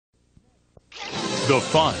The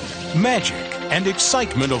fun, magic, and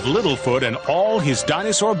excitement of Littlefoot and all his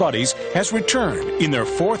dinosaur buddies has returned in their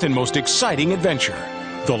fourth and most exciting adventure,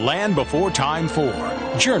 The Land Before Time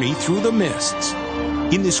 4, Journey Through the Mists.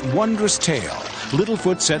 In this wondrous tale,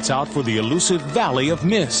 Littlefoot sets out for the elusive Valley of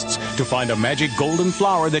Mists to find a magic golden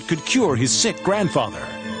flower that could cure his sick grandfather.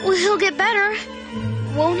 Well, he'll get better,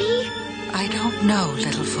 won't he? I don't know,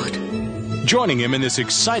 Littlefoot. Joining him in this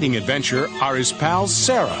exciting adventure are his pals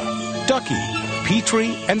Cera, Ducky,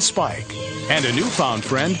 Petrie, and Spike, and a newfound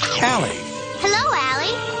friend, Allie. Hello,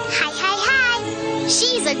 Allie. Hi, hi, hi.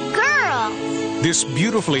 She's a girl. This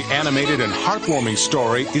beautifully animated and heartwarming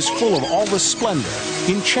story is full of all the splendor,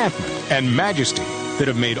 enchantment, and majesty that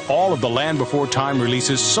have made all of the Land Before Time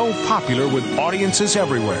releases so popular with audiences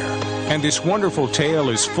everywhere. And this wonderful tale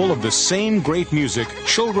is full of the same great music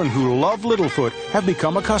children who love Littlefoot have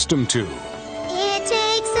become accustomed to. It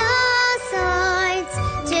takes all sorts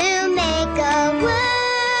to make a world.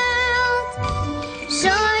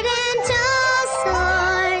 Short and tall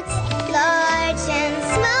swords, large and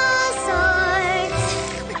small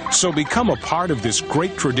swords. So become a part of this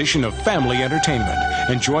great tradition of family entertainment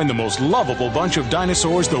and join the most lovable bunch of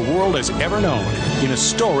dinosaurs the world has ever known in a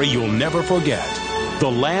story you'll never forget. The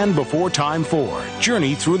Land Before Time 4,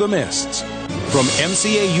 Journey Through the Mists. From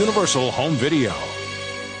MCA Universal Home Video.